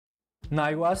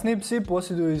Najglasniji psi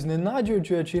posjeduju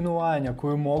iznenađujuću jačinu lajanja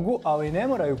koju mogu, ali i ne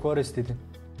moraju koristiti.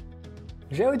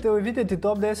 Želite li vidjeti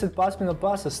top 10 Pasmina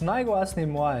pasa s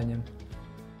najglasnijim lajanjem?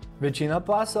 Većina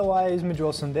pasa laja između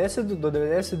 80 do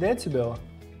 90 decibela.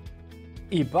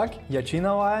 Ipak,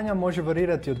 jačina lajanja može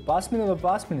varirati od pasmine do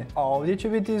pasmine, a ovdje će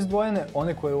biti izdvojene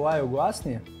one koje laju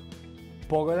glasnije.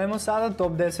 Pogledajmo sada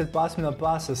top 10 Pasmina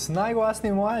pasa s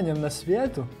najglasnijim lajanjem na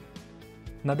svijetu.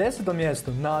 Na 10.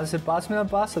 mjestu nalazi se Pasmina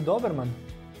pasa Doberman.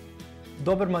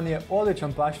 Doberman je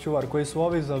odličan pas čuvar koji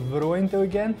slovi za vrlo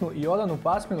inteligentnu i odanu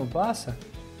Pasminu pasa.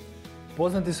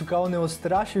 Poznati su kao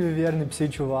neustrašivi vjerni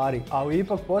psi čuvari, ali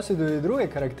ipak posjeduju i druge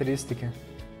karakteristike.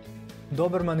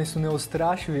 Dobermani su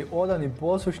neustrašivi, odani,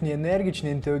 poslušni,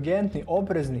 energični, inteligentni,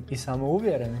 oprezni i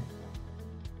samouvjereni.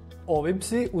 Ovi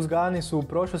psi uzgajani su u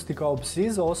prošlosti kao psi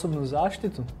za osobnu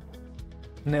zaštitu.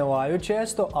 Ne laju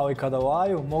često, ali kada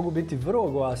laju mogu biti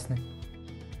vrlo glasni.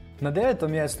 Na 9.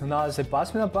 mjestu nalazi se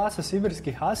Pasmina pasa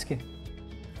Sibirski Husky.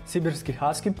 Sibirski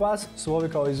Husky pas slovi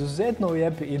kao izuzetno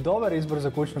lijepi i dobar izbor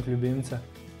za kućnog ljubimca.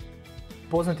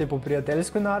 Poznat je po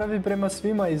prijateljskoj naravi prema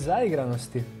svima i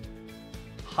zaigranosti.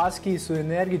 Husky su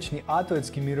energični,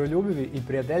 atletski, miroljubivi i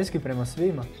prijateljski prema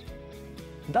svima.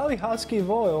 Da li Husky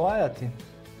vole lajati?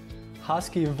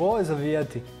 Husky vole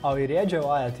zavijati, ali rjeđe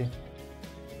lajati.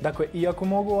 Dakle, iako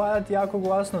mogu lajati jako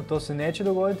glasno, to se neće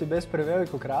dogoditi bez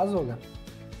prevelikog razloga.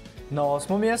 Na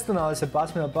 8. mjestu nalazi se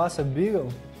Pasmina pasa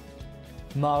Beagle.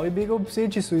 Mali Beagle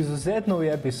psići su izuzetno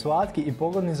lijepi, slatki i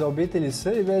pogodni za obitelji s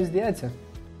i bez djece.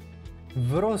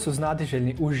 Vrlo su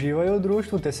znatiželjni, uživaju u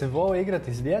društvu te se vole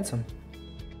igrati s djecom.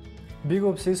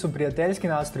 Beagle psi su prijateljski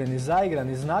nastrojeni,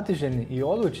 zaigrani, znatiželjni i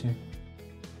odlučni.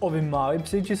 Ovi mali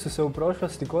psići su se u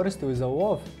prošlosti koristili za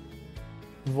lov.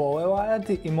 Vole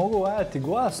lajati i mogu lajati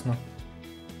glasno.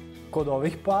 Kod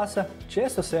ovih pasa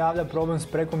često se javlja problem s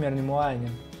prekomjernim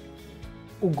lajanjem.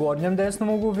 U gornjem desnom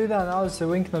uglu videa nalazi se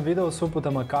link na video s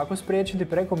uputama kako spriječiti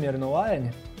prekomjerno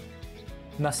lajanje.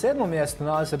 Na 7. mjestu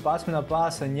nalazi se Pasmina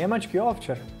pasa Njemački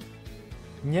ovčar.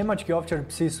 Njemački ovčar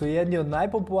psi su jedni od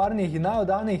najpopularnijih i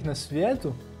najodanijih na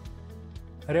svijetu.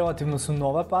 Relativno su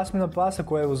nova Pasmina pasa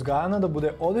koja je uzgajana da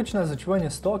bude odlična za čuvanje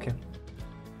stoke.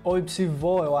 Ovi psi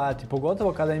vole lajati,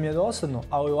 pogotovo kada im je dosadno,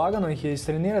 ali lagano ih je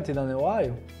istrenirati da ne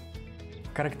laju.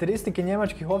 Karakteristike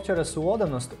njemačkih ovčara su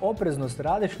odanost, opreznost,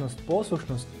 radišnost,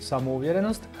 poslušnost,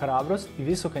 samouvjerenost, hrabrost i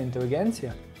visoka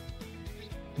inteligencija.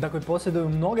 Dakle, posjeduju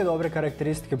mnoge dobre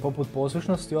karakteristike poput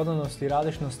poslušnosti, odanosti,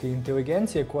 radišnosti i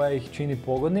inteligencije koja ih čini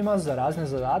pogodnima za razne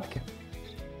zadatke.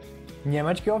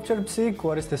 Njemački ovčar psi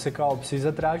koriste se kao psi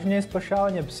za traženje i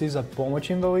spašavanje, psi za pomoć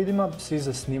invalidima, psi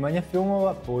za snimanje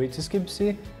filmova, policijski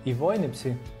psi i vojni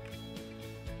psi.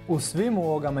 U svim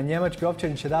ulogama njemački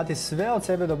ovčari će dati sve od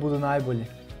sebe da budu najbolji.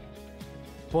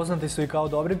 Poznati su i kao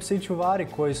dobri psi čuvari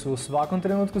koji su u svakom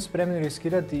trenutku spremni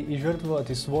riskirati i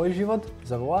žrtvovati svoj život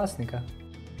za vlasnika.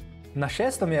 Na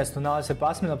 6. mjestu nalazi se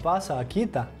Pasmina pasa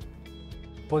Akita.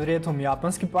 Podrijetlom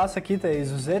japanski pas Akita je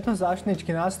izuzetno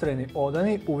zaštitnički nastrojeni,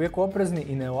 odani, uvijek oprezni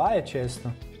i ne laje često.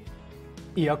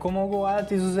 Iako mogu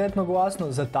lajati izuzetno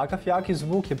glasno, za takav jaki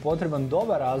zvuk je potreban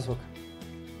dobar razlog.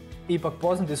 Ipak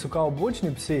poznati su kao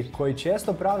bučni psi koji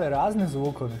često prave razne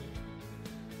zvukove.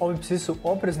 Ovi psi su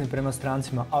oprezni prema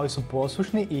strancima, ali su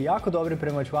poslušni i jako dobri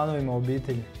prema članovima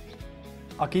obitelji.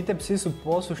 Akite psi su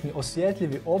poslušni,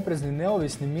 osjetljivi, oprezni,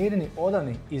 neovisni, mirni,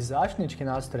 odani i zaštitnički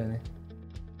nastrojeni.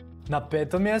 Na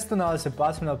 5. mjestu nalazi se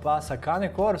Pasmina pasa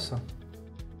Cane Corso.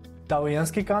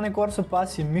 Talijanski Cane Corso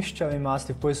pas je mišćavi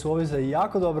mastiv koji slovi za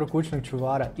jako dobro kućnog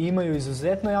čuvara i imaju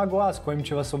izuzetno jak glas kojim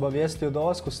će vas obavijestiti o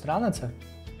dolasku stranaca.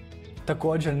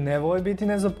 Također ne vole biti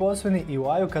nezaposleni i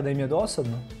laju kada im je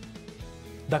dosadno.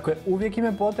 Dakle, uvijek im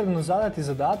je potrebno zadati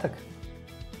zadatak.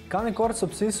 Cane Corso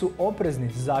psi su oprezni,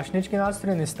 zaštitnički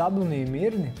nastrojeni, stabilni i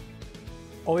mirni.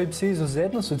 Ovi psi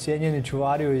izuzetno su cijenjeni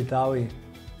čuvari u Italiji.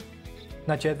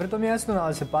 Na 4. mjestu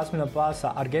nalazi se Pasmina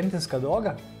pasa Argentinska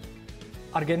doga.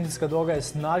 Argentinska doga je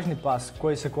snažni pas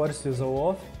koji se koristi za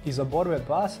lov i za borbe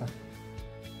pasa.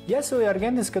 Jesu li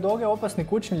argentinske doge opasni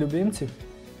kućni ljubimci?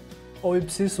 Ovi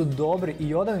psi su dobri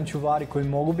i odani čuvari koji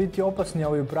mogu biti opasni,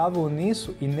 ali u pravilu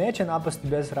nisu i neće napasti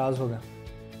bez razloga.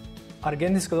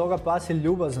 Argentinska doga pas je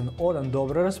ljubazan, odan,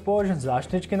 dobro raspoložen,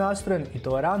 zaštitnički nastrojen i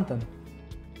tolerantan.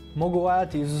 Mogu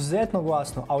lajati izuzetno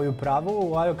glasno, ali u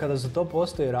pravilu laju kada za to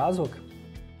postoji razlog.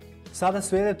 Sada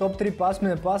slijede top 3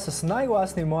 Pasmine pasa s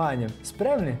najglasnijim lajanjem.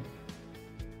 Spremni?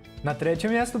 Na 3.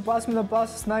 mjestu Pasmina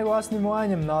pasa s najglasnijim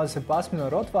lajanjem nalazi se Pasmina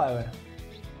Rottweiler.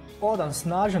 Odan,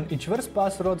 snažan i čvrst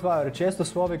pas Rottweiler često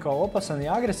slovi kao opasan i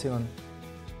agresivan.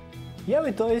 Je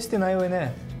li to istina ili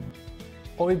ne?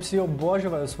 Ovi psi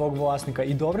obožavaju svog vlasnika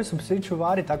i dobri su psi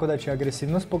čuvari, tako da će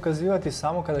agresivnost pokazivati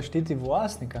samo kada štiti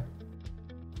vlasnika.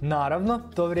 Naravno,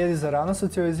 to vrijedi za rano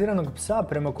socijaliziranog psa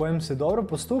prema kojem se dobro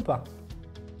postupa.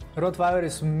 Rottweileri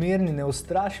su mirni,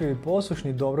 neustrašivi,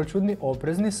 poslušni, dobročudni,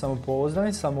 oprezni,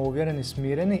 samopouzdani, samouvjereni,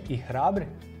 smireni i hrabri.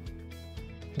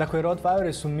 Dakle,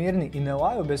 Rottweileri su mirni i ne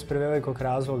laju bez prevelikog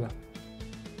razloga.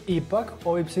 Ipak,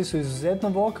 ovi psi su izuzetno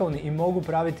vokalni i mogu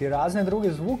praviti razne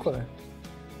druge zvukove.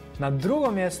 Na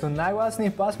drugom mjestu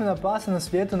najglasnijih Pasmina Pasa na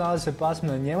svijetu nalazi se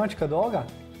pasmina Njemačka doga.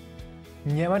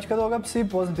 Njemačka doga psi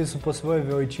poznati su po svojoj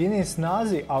veličini i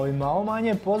snazi, ali malo manje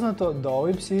je poznato da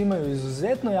ovi psi imaju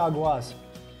izuzetno jak glas.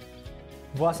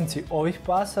 Vlasnici ovih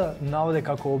pasa navode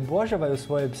kako obožavaju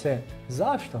svoje pse.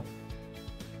 Zašto?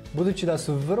 Budući da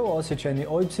su vrlo osjećajni,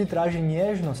 ovi psi traže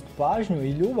nježnost, pažnju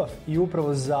i ljubav i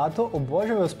upravo zato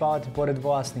obožavaju spavati pored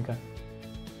vlasnika.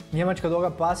 Njemačka doga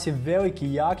pas je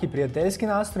veliki, jak i prijateljski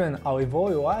nastrojen, ali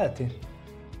voli lajati.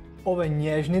 Ovaj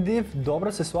nježni div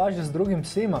dobro se slaže s drugim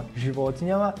psima,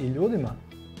 životinjama i ljudima.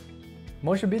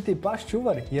 Može biti i pas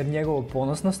čuvar jer njegovo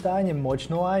ponosno stajanje,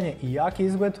 moćno lajanje i jaki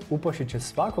izgled uplašit će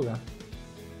svakoga.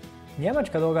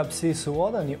 Njemačka doga psi su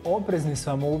odani, oprezni,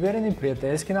 samouvjereni,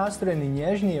 prijateljski nastrojeni,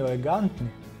 nježni i elegantni.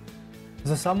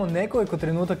 Za samo nekoliko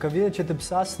trenutaka vidjet ćete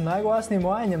psa s najglasnijim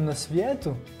lajanjem na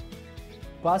svijetu.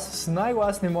 Pas s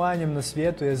najglasnijim lajanjem na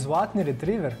svijetu je zlatni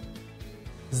retriver.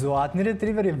 Zlatni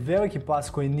retriver je veliki pas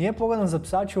koji nije pogodan za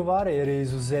psa čuvare jer je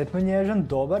izuzetno nježan,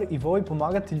 dobar i voli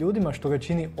pomagati ljudima što ga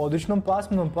čini odličnom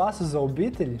pasminom pasa za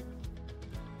obitelji.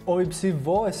 Ovi psi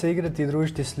vole se igrati i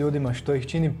družiti s ljudima što ih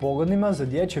čini pogodnima za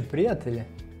dječje prijatelje.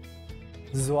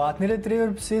 Zlatni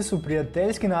retriver psi su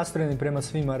prijateljski nastrojeni prema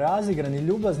svima, razigrani,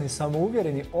 ljubazni,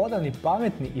 samouvjereni, odani,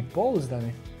 pametni i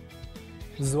pouzdani.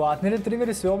 Zlatni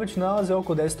retriveri se obično nalaze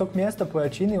oko 10. mjesta po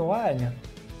jačini lajanja.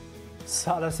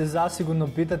 Sada se zasigurno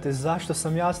pitate zašto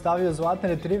sam ja stavio zlatne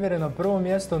retrivere na prvo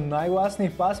mjesto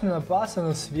najglasnijih Pasmina Pasa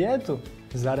na svijetu,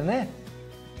 zar ne?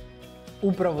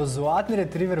 Upravo zlatni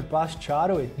retriver pas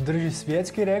Charlie drži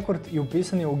svjetski rekord i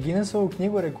upisan je u Guinnessovu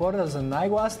knjigu rekorda za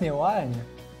najglasnije lajanje.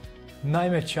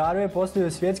 Naime, Charlie je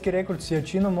postavio svjetski rekord s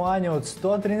jačinom lajanja od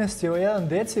 113,1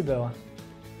 decibela.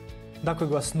 Dakle,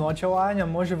 glasnoća lajanja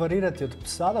može varirati od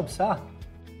psa do psa.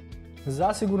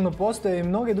 Zasigurno postoje i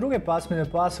mnoge druge pasmine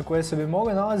pasa koje se bi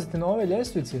mogle nalaziti na ovoj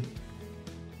ljestvici.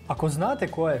 Ako znate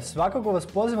koje, svakako vas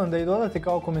pozivam da ih dodate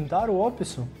kao komentar u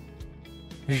opisu.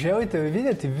 Želite li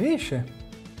vidjeti više?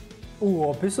 U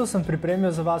opisu sam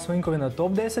pripremio za vas linkove na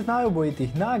top 10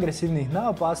 najubojitijih, najagresivnijih,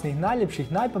 najopasnijih,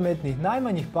 najljepših, najpametnijih,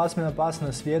 najmanjih pasmina pasa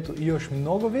na svijetu i još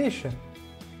mnogo više.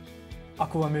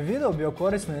 Ako vam je video bio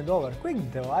koristan i dobar,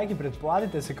 kliknite like i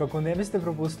pretplatite se kako ne biste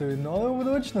propustili nove u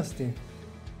budućnosti.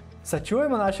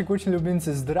 Sačuvajmo naše kućne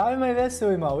ljubimce zdravima i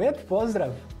veselima, lijep pozdrav!